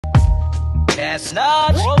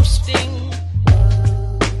chestnuts roasting,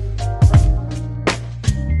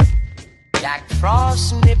 Jack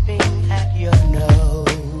Frost nipping at your nose.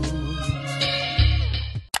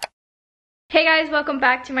 Hey guys, welcome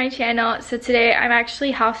back to my channel. So today I'm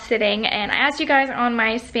actually house sitting, and I asked you guys on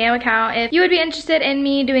my spam account if you would be interested in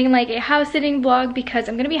me doing like a house sitting vlog, because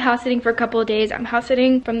I'm gonna be house sitting for a couple of days. I'm house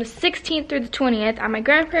sitting from the 16th through the 20th at my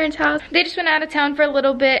grandparents' house. They just went out of town for a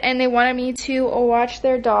little bit and they wanted me to watch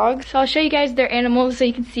their dogs. So I'll show you guys their animals so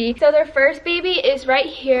you can see. So their first baby is right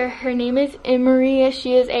here. Her name is Emery.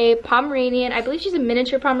 She is a Pomeranian. I believe she's a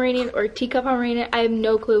miniature Pomeranian or teacup Pomeranian. I have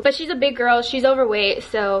no clue. But she's a big girl. She's overweight.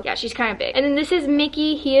 So yeah, she's kind of big. And then this is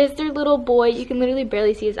Mickey. He is their little boy. You can literally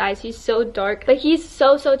barely see his eyes. He's so dark, but he's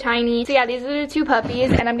so tiny. So yeah, these are the two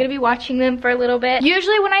puppies, and I'm gonna be watching them for a little bit.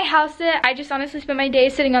 Usually when I house sit, I just honestly spend my day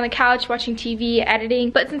sitting on the couch watching TV, editing.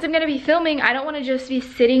 But since I'm gonna be filming, I don't want to just be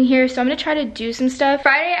sitting here, so I'm gonna try to do some stuff.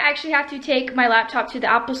 Friday, I actually have to take my laptop to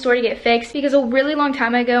the Apple store to get fixed, because a really long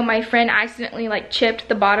time ago, my friend accidentally like chipped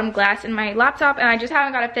the bottom glass in my laptop, and I just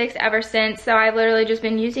haven't got it fixed ever since. So I've literally just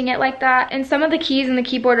been using it like that. And some of the keys and the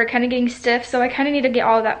keyboard are kind of getting stiff, so I kind of need to get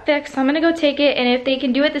all of that fixed. So I'm gonna go take it, and if they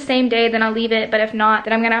can do it the same day, then I'll leave it. But if not,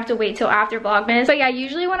 then I'm gonna have to wait till after Vlogmas. But yeah,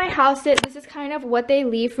 usually when I house it, this is kind of what they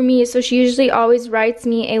leave for me. So she usually always writes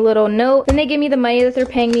me a little note, then they give me the money that they're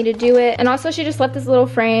paying me to do it. And also she just left this little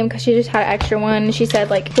frame because she just had an extra one, and she said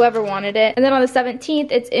like whoever wanted it. And then on the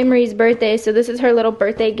 17th, it's Emery's birthday, so this is her little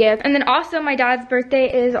birthday gift. And then also my dad's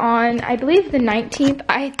birthday is on, I believe, the 19th.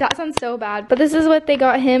 That sounds so bad, but this is what they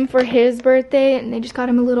got him for his birthday, and they just got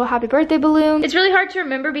him a little happy birthday balloon. It's really hard to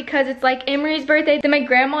remember because it's like Emery's birthday, then my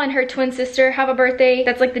grandma and her twin sister have a birthday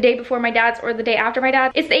that's like the day before my dad's or the day after my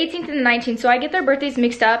dad's. It's the 18th and the 19th, so I get their birthdays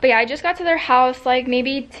mixed up. But yeah, I just got to their house like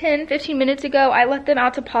maybe 10-15 minutes ago. I let them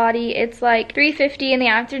out to potty. It's like 3:50 in the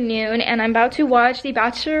afternoon, and I'm about to watch The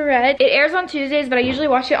Bachelorette. It airs on Tuesdays, but I usually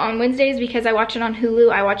watch it on Wednesdays because I watch it on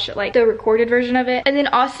Hulu. I watch it like the recorded version of it. And then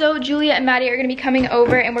also Julia and Maddie are gonna be coming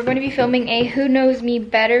over, and we're going to be filming a Who Knows Me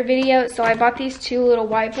Better video. So I bought these two little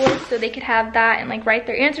whiteboards so they could have that and like write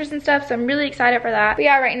their answers and stuff. So I'm really excited for that. But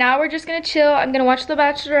yeah, right now we're just gonna chill. I'm gonna watch The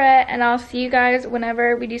Bachelorette, and I'll see you guys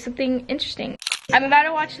whenever we do something interesting. I'm about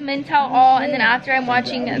to watch Men Tell All, and then after I'm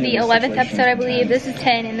watching the 11th episode, I believe. This is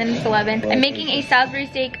 10 and then it's 11. I'm making a Salisbury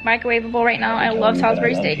steak microwavable right now. I love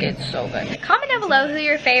Salisbury steak. It's so good. Comment down below who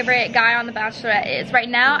your favorite guy on The Bachelorette is. Right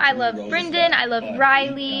now, I love Brendan. I love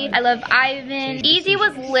Riley. I love Ivan. Easy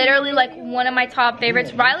was literally like one of my top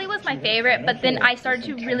favorites. Riley was my favorite, but then I started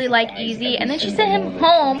to really like Easy, and then she sent him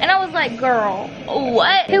home, and I was like, girl,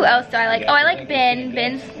 what? Who else do I like? Oh, I like Ben.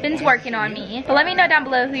 Ben's working on me. But let me know down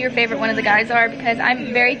below who your favorite one of the guys are, because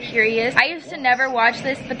I'm very curious. I used to never watch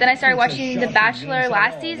this, but then I started watching The Bachelor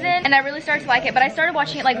last season, and I really started to like it. But I started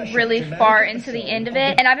watching it like really far into the end of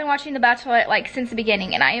it, and I've been watching The Bachelor like since the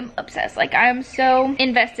beginning, and I am obsessed. Like, I am so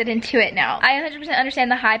invested into it now. I 100% understand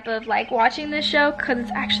the hype of like watching this show, because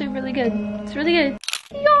it's actually really good. It's really good.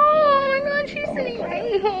 Yo, oh my god, she's sitting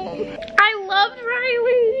right home. I loved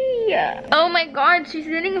Riley. Oh my god, she's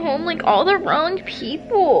sitting home like all the wrong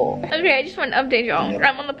people. Okay, I just want to update y'all.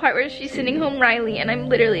 I'm on the part where she's sitting home Riley, and I'm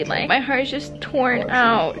literally like, my heart is just torn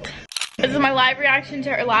out. This is my live reaction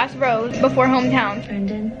to her last rose before hometown.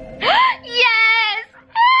 Brendan. Yes!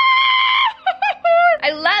 I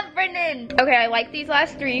love Brendan. Okay, I like these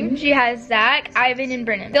last three. She has Zach, Ivan, and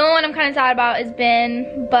Brennan. The only one I'm kind of sad about is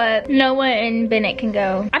Ben, but Noah and Bennett can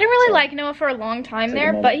go. I didn't really like Noah for a long time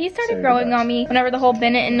there, but he started growing on me whenever the whole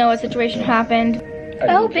Bennett and Noah situation happened.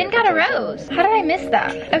 Oh, Ben got a rose. How did I miss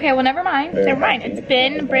that? Okay, well, never mind. Never mind. It's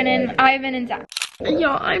Ben, Brennan, Ivan, and Zach.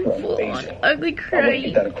 Y'all, I'm full on ugly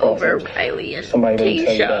crying over Riley and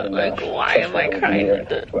Keisha. Like, why am I crying?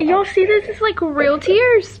 Y'all see this? It's like real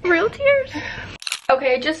tears. Real tears.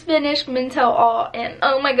 Okay, I just finished Men Tell All, and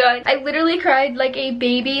oh my god, I literally cried like a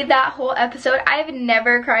baby that whole episode. I've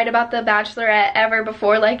never cried about The Bachelorette ever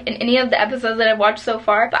before, like in any of the episodes that I've watched so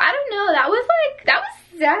far. But I don't know, that was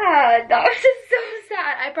sad. That was just so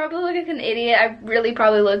sad. I probably look like an idiot. I really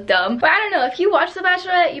probably look dumb. But I don't know, if you watch The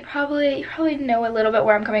Bachelorette, you probably know a little bit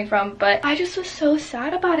where I'm coming from. But I just was so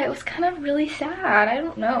sad about it. It was kind of really sad. I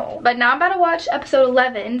don't know. But now I'm about to watch episode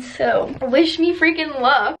 11, so wish me freaking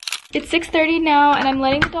luck. It's 6:30 now, and I'm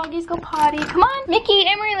letting the doggies go potty. Come on, Mickey,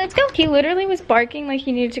 Emery, let's go. He literally was barking like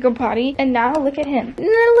he needed to go potty, and now look at him. No,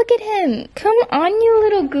 look at him. Come on, you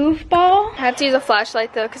little goofball. I have to use a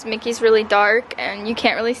flashlight though, because Mickey's really dark, and you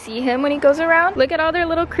can't really see him when he goes around. Look at all their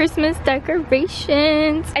little Christmas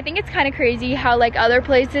decorations. I think it's kind of crazy how like other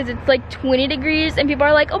places it's like 20 degrees, and people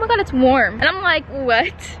are like, oh my god, it's warm. And I'm like,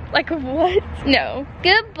 what? Like what? No.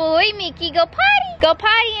 Good boy, Mickey. Go potty. Go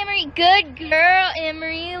potty, Emery. Good girl,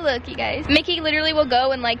 Emery. Look look, you guys. Mickey literally will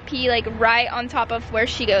go and like pee like right on top of where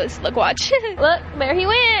she goes. Look, watch. Look, there he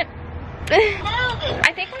went.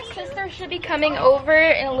 I think my sister should be coming over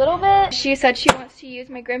in a little bit. She said she wants to use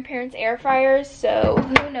my grandparents' air fryers, so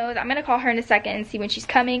who knows. I'm gonna call her in a second and see when she's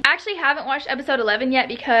coming. I actually haven't watched episode 11 yet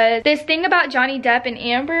because this thing about Johnny Depp and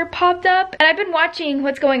Amber popped up, and I've been watching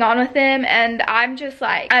what's going on with them, and I'm just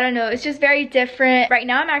like, I don't know, it's just very different. Right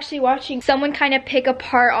now I'm actually watching someone kind of pick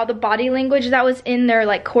apart all the body language that was in their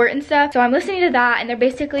like court and stuff. So I'm listening to that, and they're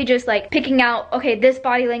basically just like picking out, okay, this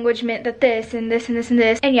body language meant that this and this and this and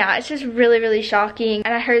this. And yeah, it's just really shocking.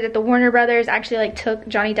 And I heard that the Warner Brothers actually like took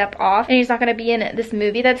Johnny Depp off, and he's not gonna be in this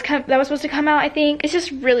movie that was supposed to come out, I think. It's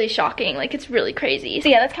just really shocking. Like, it's really crazy. So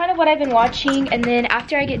yeah, that's kind of what I've been watching. And then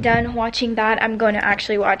after I get done watching that, I'm going to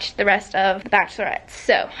actually watch the rest of The Bachelorette.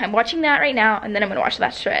 So I'm watching that right now, and then I'm gonna watch The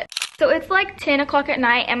Bachelorette. So it's like 10 o'clock at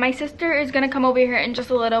night, and my sister is gonna come over here in just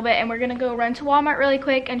a little bit, and we're gonna go run to Walmart really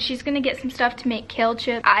quick, and she's gonna get some stuff to make kale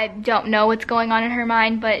chips. I don't know what's going on in her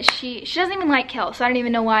mind, but she doesn't even like kale, so I don't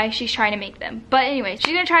even know why she's trying to make them. But anyway,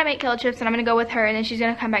 she's gonna try to make kale chips, and I'm gonna go with her, and then she's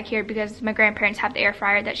gonna come back here because my grandparents have the air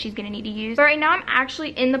fryer that she's gonna need to use. But right now I'm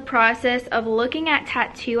actually in the process of looking at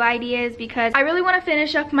tattoo ideas because I really want to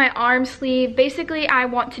finish up my arm sleeve. Basically, I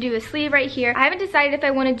want to do a sleeve right here. I haven't decided if I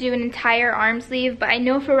want to do an entire arm sleeve, but I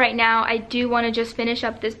know for right now I do want to just finish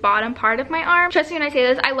up this bottom part of my arm. Trust me when I say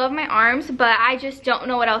this, I love my arms, but I just don't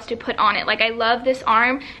know what else to put on it. Like, I love this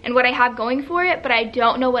arm and what I have going for it, but I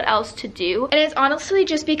don't know what else to do. And it's honestly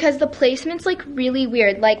just because the placement's like really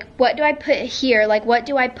weird. Like, what do I put here? Like, what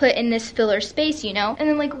do I put in this filler space, you know? And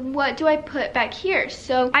then like, what do I put back here?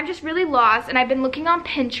 So I'm just really lost, and I've been looking on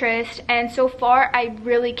Pinterest, and so far I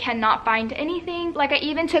really cannot find anything. Like, I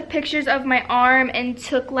even took pictures of my arm and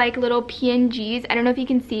took like little PNGs. I don't know if you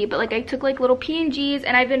can see, but like I took like little PNGs,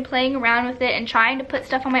 and I've been playing around with it and trying to put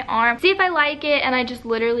stuff on my arm, see if I like it, and I just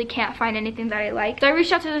literally can't find anything that I like. So I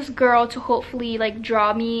reached out to this girl to hopefully like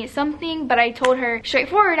draw me something, but I told her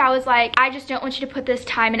straightforward, I was like, I just don't want you to put this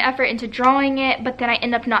time and effort into drawing it, but then I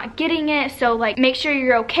end up not getting it, so like make sure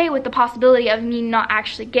you're okay with the possibility of me not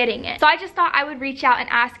actually getting it. So I just thought I would reach out and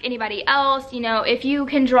ask anybody else, you know, if you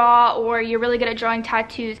can draw or you're really good at drawing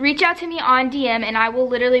tattoos, reach out to me on DM, and I will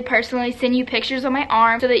literally personally send you pictures of my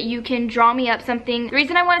arm so that you can draw me up something. The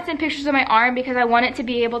reason I want to send pictures of my arm because I want it to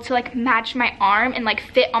be able to like match my arm and like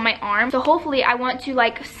fit on my arm. So hopefully I want to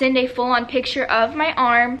like send a full-on picture of my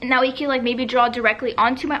arm, and that way you can like maybe draw directly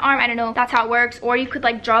onto my arm. I don't know if that's how it works, or you could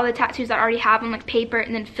like draw the tattoos that I already have on like paper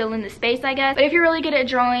and then fill in the space, I guess. But if you're really good at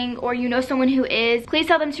drawing, or you know someone who is, please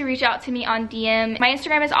tell them to reach out to me on DM. My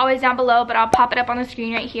Instagram is always down below, but I'll pop it up on the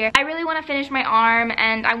screen right here. I really want to finish my arm,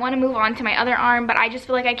 and I want to move on to my other arm, but I just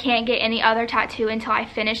feel like I can't get any other tattoo until I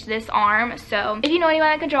finish this arm. So if you know anyone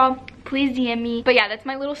that can draw, please DM me. But yeah, that's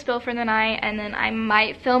my little spill for the night, and then I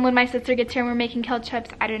might film when my sister gets here and we're making kale chips.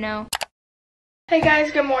 I don't know. Hey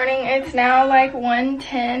guys, good morning. It's now like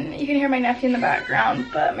 1:10. You can hear my nephew in the background,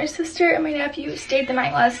 but my sister and my nephew stayed the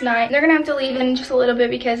night last night. They're gonna have to leave in just a little bit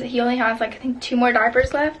because he only has like I think 2 more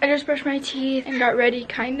diapers left. I just brushed my teeth and got ready,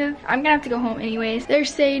 kind of. I'm gonna have to go home anyways.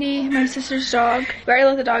 There's Sadie, my sister's dog. We already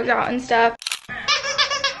let the dogs out and stuff.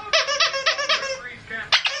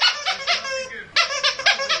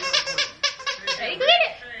 Ready? Go get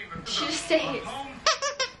it! She just stays.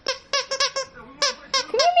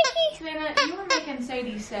 You were making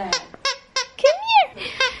Sadie sad. Come here.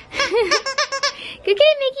 Go get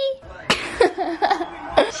it, Mickey.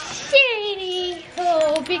 Sadie.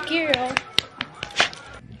 Oh, big girl.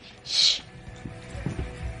 Shh.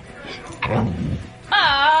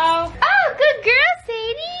 Oh. Oh, good girl,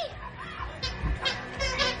 Sadie.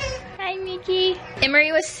 Hi, Mickey.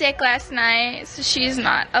 Emery was sick last night, so she's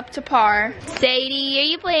not up to par. Sadie, are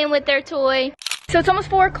you playing with their toy? So it's almost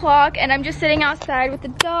 4 o'clock, and I'm just sitting outside with the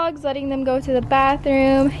dogs, letting them go to the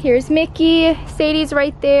bathroom. Here's Mickey, Sadie's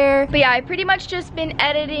right there. But yeah, I've pretty much just been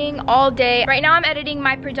editing all day. Right now I'm editing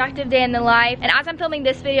my productive day in the life, and as I'm filming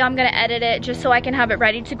this video, I'm gonna edit it just so I can have it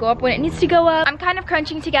ready to go up when it needs to go up. I'm kind of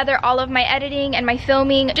crunching together all of my editing and my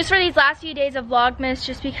filming just for these last few days of Vlogmas,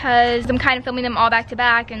 just because I'm kind of filming them all back to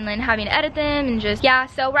back and then having to edit them and just, yeah.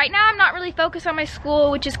 So right now I'm not really focused on my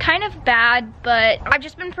school, which is kind of bad, but I've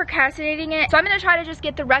just been procrastinating it. So I'm gonna try to just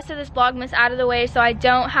get the rest of this Vlogmas out of the way so I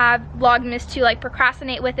don't have Vlogmas to like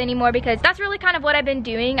procrastinate with anymore, because that's really kind of what I've been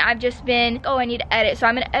doing. I've just been, oh, I need to edit, so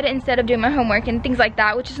I'm gonna edit instead of doing my homework and things like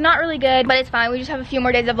that, which is not really good, but it's fine. We just have a few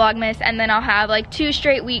more days of Vlogmas, and then I'll have like 2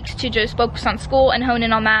 straight weeks to just focus on school and hone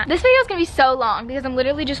in on that. This video is gonna be so long because I'm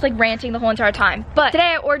literally just like ranting the whole entire time. But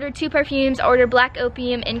today I ordered 2 perfumes. I ordered Black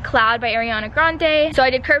Opium and Cloud by Ariana Grande. So I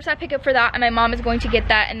did curbside pickup for that, and my mom is going to get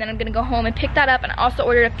that, and then I'm gonna go home and pick that up. And I also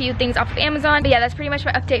ordered a few things off of Amazon. But yeah, that's pretty much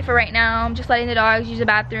my update for right now. I'm just letting the dogs use the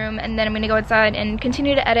bathroom, and then I'm gonna go outside and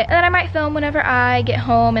continue to edit. And then I might film whenever I get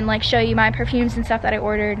home and like show you my perfumes and stuff that I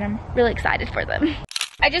ordered, and I'm really excited for them.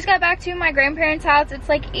 I just got back to my grandparents' house. It's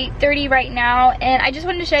like 8:30 right now, and I just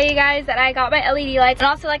wanted to show you guys that I got my LED lights. And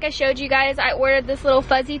also, like I showed you guys, I ordered this little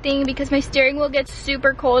fuzzy thing because my steering wheel gets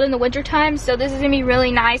super cold in the winter time. So this is gonna be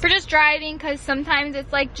really nice for just driving, because sometimes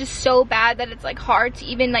it's like just so bad that it's like hard to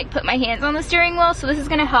even like put my hands on the steering wheel. So this is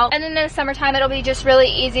gonna help. And then in the summertime, it'll be just really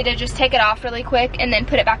easy to just take it off really quick and then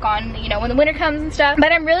put it back on, you know, when the winter comes and stuff.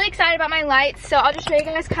 But I'm really excited about my lights, so I'll just show you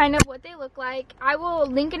guys kind of what they look like. I will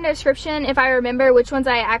link in the description if I remember which ones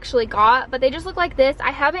I actually got, but they just look like this.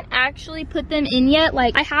 I haven't actually put them in yet.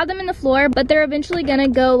 Like, I have them in the floor, but they're eventually gonna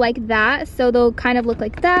go like that, so they'll kind of look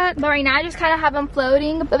like that. But right now I just kind of have them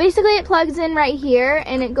floating. But basically it plugs in right here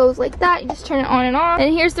and it goes like that. You just turn it on and off,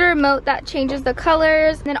 and here's the remote that changes the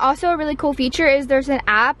colors. And then also a really cool feature is there's an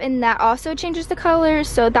app, and that also changes the colors,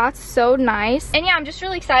 so that's so nice. And yeah, I'm just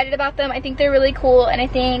really excited about them. I think they're really cool, and I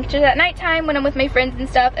think just at nighttime when I'm with my friends and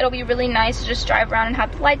stuff, it'll be really nice to just drive around and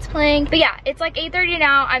have the lights playing. But yeah, it's like 8:30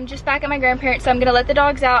 now. I'm just back at my grandparents, so I'm gonna let the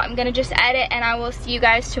dogs out. I'm gonna just edit, and I will see you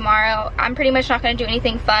guys tomorrow. I'm pretty much not gonna do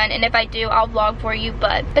anything fun, and if I do, I'll vlog for you.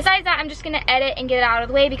 But besides that, I'm just gonna edit and get it out of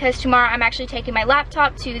the way, because tomorrow I'm actually taking my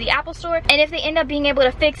laptop to the Apple store, and if they end up being able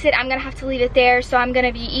to fix it, I'm gonna have to leave it there, so I'm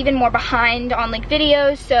gonna be even more behind on like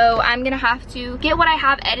videos. So I'm gonna have to get what I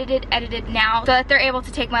have edited now, so that they're able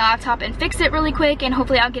to take my laptop and fix it really quick, and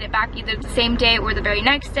hopefully I'll get it back either the same day or the very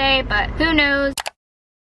next day, but who knows.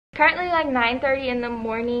 Currently like 9:30 in the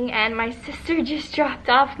morning, and my sister just dropped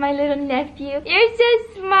off my little nephew. You're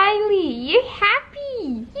so smiley. You're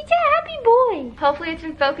happy. He's a happy boy. Hopefully it's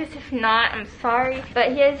in focus. If not, I'm sorry.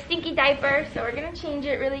 But he has a stinky diaper, so we're gonna change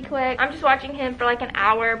it really quick. I'm just watching him for like an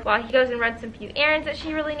hour while he goes and runs some few errands that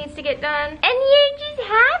she really needs to get done. And you're just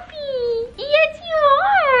happy. Yes, you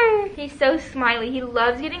are. He's so smiley. He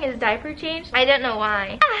loves getting his diaper changed. I don't know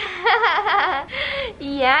why.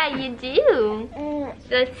 Yeah, you do.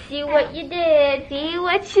 Let's see what you did. See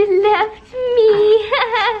what you left me.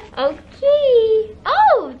 Okay.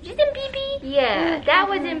 Oh, just a pee-pee. Yeah, that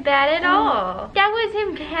wasn't bad at all. That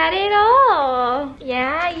wasn't bad at all.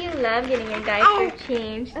 Yeah, you love getting your diaper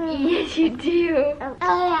changed. Yes, you do.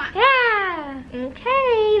 Yeah.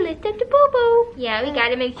 Okay, let's take the boo-boo. Yeah, we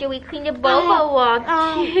gotta make sure we clean the bobo walk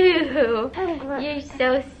too. You're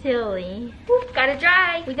so silly. Oof, gotta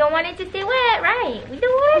dry. We don't want it to stay wet, right? We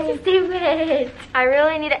don't want it to stay wet. I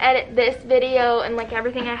really need to edit this video and like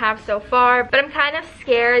everything I have so far, but I'm kind of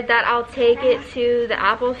scared that I'll take it to the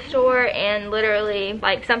Apple store and literally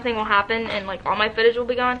like something will happen and like all my footage will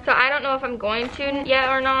be gone. So I don't know if I'm going to yet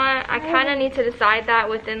or not. I kind of need to decide that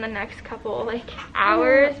within the next couple like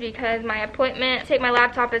hours, because my appointment to take my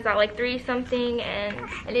laptop is at like 3 something, and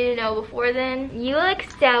I need to know before then. You look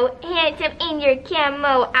so handsome in your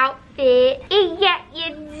camo outfit. Yeah,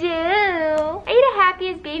 you do. Are you the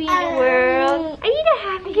happiest baby in the world? Are you the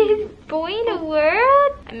happiest boy in the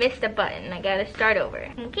world? I missed a button. I gotta start over.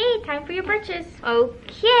 Okay, time for your purchase.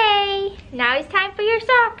 Okay, now it's time for your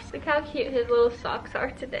socks. Look how cute his little socks are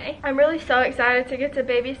today. I'm really so excited to get to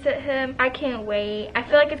babysit him. I can't wait. I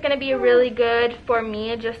feel like it's gonna be really good for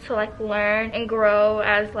me just to like learn and grow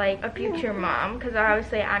as like a future mom, because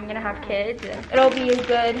obviously I'm gonna have kids, and it'll be a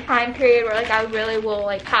good time period where like I really will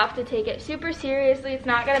like have to take it super seriously. It's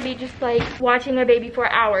not gonna be just like watching my baby for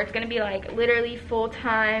an hour. It's gonna be like literally full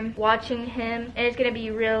time watching him, and it's gonna be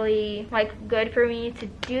really like good for me to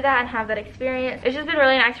do that and have that experience. It's just been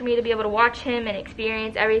really nice for me to be able to watch him and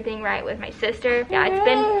experience everything right with my sister. Yeah, it's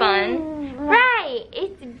been fun. Right,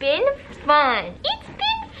 it's been fun. It's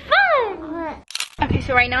been fun. Okay,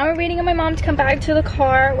 so right now we're waiting on my mom to come back to the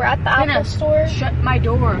car. We're at the Apple store. Shut my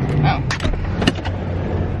door. Oh.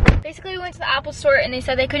 Basically, we went to the Apple store and they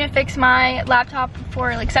said they couldn't fix my laptop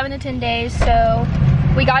for like 7 to 10 days, so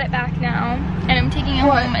we got it back now, and I'm taking it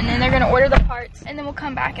home, and then they're gonna order the parts, and then we'll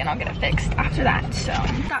come back and I'll get it fixed after that. So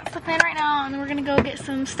that's the plan right now, and then we're gonna go get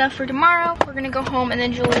some stuff for tomorrow. We're gonna go home, and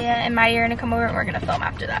then Julia and Maddie are gonna come over and we're gonna film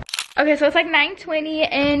after that. Okay, so it's like 9:20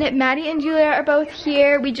 and Maddie and Julia are both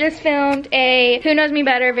here. We just filmed a Who Knows Me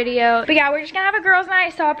Better video. But yeah, we're just gonna have a girls'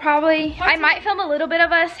 night, so I might film a little bit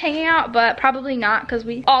of us hanging out, but probably not, because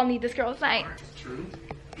we all need this girls' night.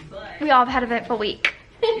 We all have had an eventful week.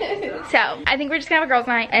 So I think we're just gonna have a girls'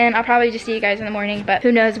 night, and I'll probably just see you guys in the morning, but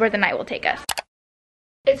who knows where the night will take us.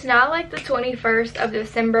 It's now like the 21st of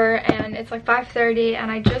December and it's like 5:30,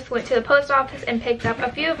 and I just went to the post office and picked up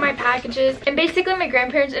a few of my packages, and basically my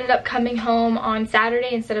grandparents ended up coming home on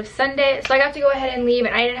Saturday instead of Sunday, so I got to go ahead and leave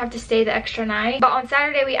and I didn't have to stay the extra night. But on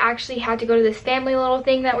Saturday we actually had to go to this family little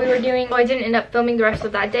thing that we were doing, so I didn't end up filming the rest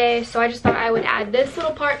of that day, so I just thought I would add this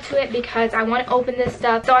little part to it because I want to open this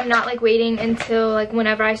stuff so I'm not like waiting until like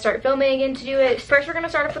whenever I start filming again to do it. First we're going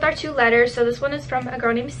to start off with our 2 letters. So this one is from a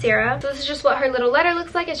girl named Sarah. So this is just what her little letter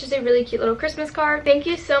looks like. It's just a really cute little Christmas card. Thank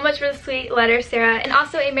you so much for the sweet letter, Sarah, and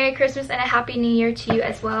also a Merry Christmas and a Happy New Year to you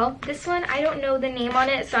as well. This one, I don't know the name on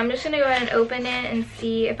it, so I'm just gonna go ahead and open it and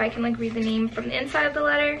see if I can like read the name from the inside of the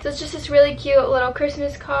letter. So it's just this really cute little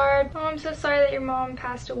Christmas card. Oh, I'm so sorry that your mom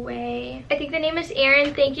passed away. I think the name is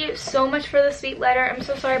Erin. Thank you so much for the sweet letter. I'm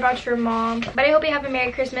so sorry about your mom, but I hope you have a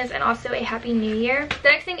Merry Christmas and also a Happy New Year. The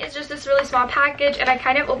next thing is just this really small package, and I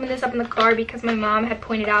kind of opened this up in the car because my mom had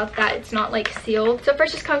pointed out that it's not like sealed. So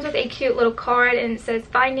first just comes with a cute little card and it says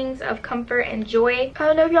findings of comfort and joy. I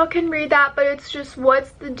don't know if y'all can read that, but it's just what's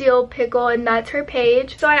the deal pickle, and that's her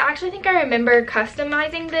page. So I actually think I remember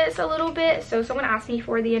customizing this a little bit. So someone asked me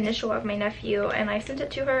for the initial of my nephew and I sent it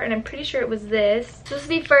to her, and I'm pretty sure it was this. So this is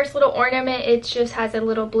the first little ornament. It just has a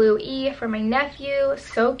little blue E for my nephew.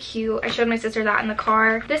 So cute. I showed my sister that in the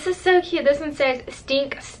car. This is so cute. This one says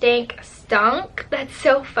stink, stank, stunk. That's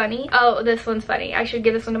so funny. Oh, this one's funny. I should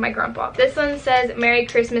give this one to my grandpa. This one says Merry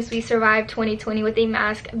Christmas, we survived 2020 with a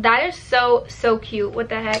mask. That is so cute. What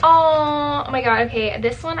the heck? Oh my god. Okay,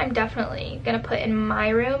 this one I'm definitely gonna put in my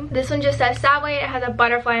room. This one just says SavWay. It has a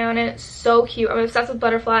butterfly on it. So cute. I'm obsessed with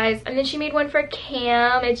butterflies. And then she made one for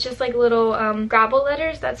Cam. It's just like little Scrabble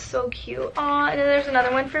letters. That's so cute. Oh, and then there's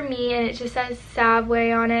another one for me and it just says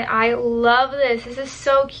SavWay on it. I love this. This is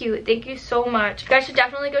so cute. Thank you so much. You guys should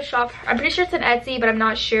definitely go shop. I'm pretty sure it's on Etsy, but I'm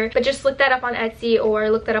not sure. But just look that up on Etsy or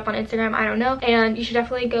look that up on Instagram. I don't know. And you should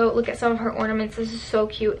definitely go look at some of her ornaments. This is so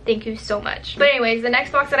cute. Thank you so much. But anyways, the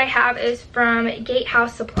next box that I have is from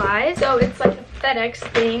Gatehouse Supplies. So it's like a FedEx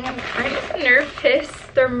thing. I'm kind of nervous.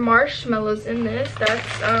 There are marshmallows in this. That's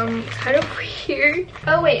kind of weird.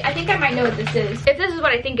 Oh wait, I think I might know what this is. If this is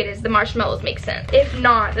what I think it is, the marshmallows make sense. If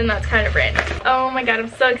not, then that's kind of random. Oh my god, I'm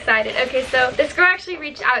so excited. Okay, so this girl actually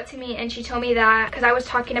reached out to me and she told me that because I was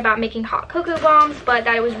talking about making hot cocoa bombs, but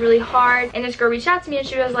that it was really hard. And this girl reached out to me and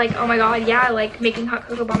she was like, oh my god, yeah, like making hot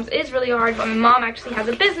cocoa bombs is really hard, but my mom actually has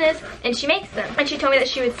a business and she makes them. And she told me that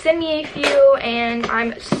she would send me a few, and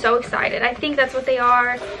I'm so excited. I think that's what they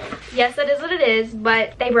are. Yes, that is what it is,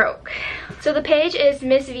 but they broke. So the page is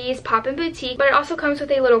Miss V's Poppin' Boutique, but it also comes with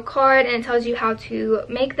a little card and it tells you how to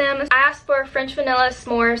make them. I asked for French vanilla,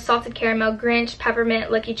 s'more, salted caramel, Grinch, peppermint,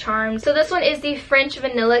 Lucky Charms. So this one is the French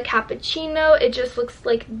vanilla cappuccino. It just looks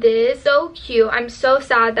like this. So cute. I'm so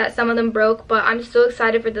sad that some of them broke, but I'm so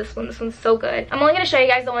excited for this one. This one's so good. I'm only going to show you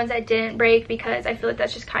guys the ones that didn't break because I feel like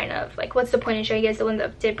that's just kind of like, what's the point in showing you guys the ones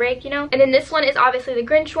that did break, you know? And then this one is obviously the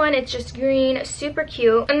Grinch one. It's just green, super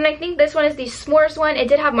cute. And then I think this one is the s'mores one. It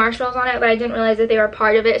did have marshmallows on it, but I didn't realize that they were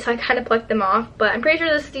part of it, so I kind of plucked them off. But I'm pretty sure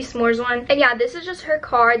this is the s'mores one. And yeah, this is just her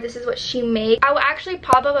card. This is what she made. I will actually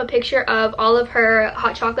pop up a picture of all of her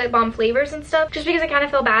hot chocolate bomb flavors and stuff, just because I kind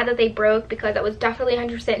of feel bad that they broke, because that was definitely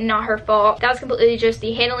 100% not her fault. That was completely just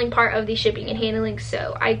the handling part of the shipping and handling,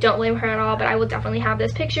 so I don't blame her at all. But I will definitely have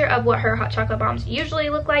this picture of what her hot chocolate bombs usually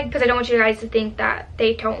look like, because I don't want you guys to think that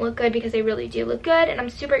they don't look good, because they really do look good, and I'm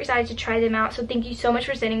super excited to try them out. So thank you so much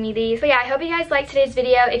for sending me these. But yeah, I hope you guys liked today's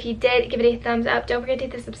video. If you did, give it a thumbs up. Don't forget to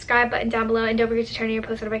hit the subscribe button down below, and don't forget to turn on your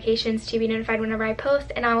post notifications to be notified whenever I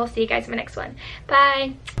post, and I will see you guys in my next one.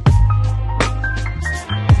 Bye.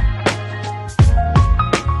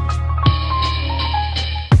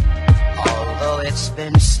 Although it's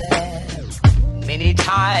been said many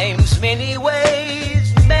times, many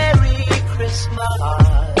ways, Merry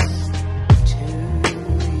Christmas.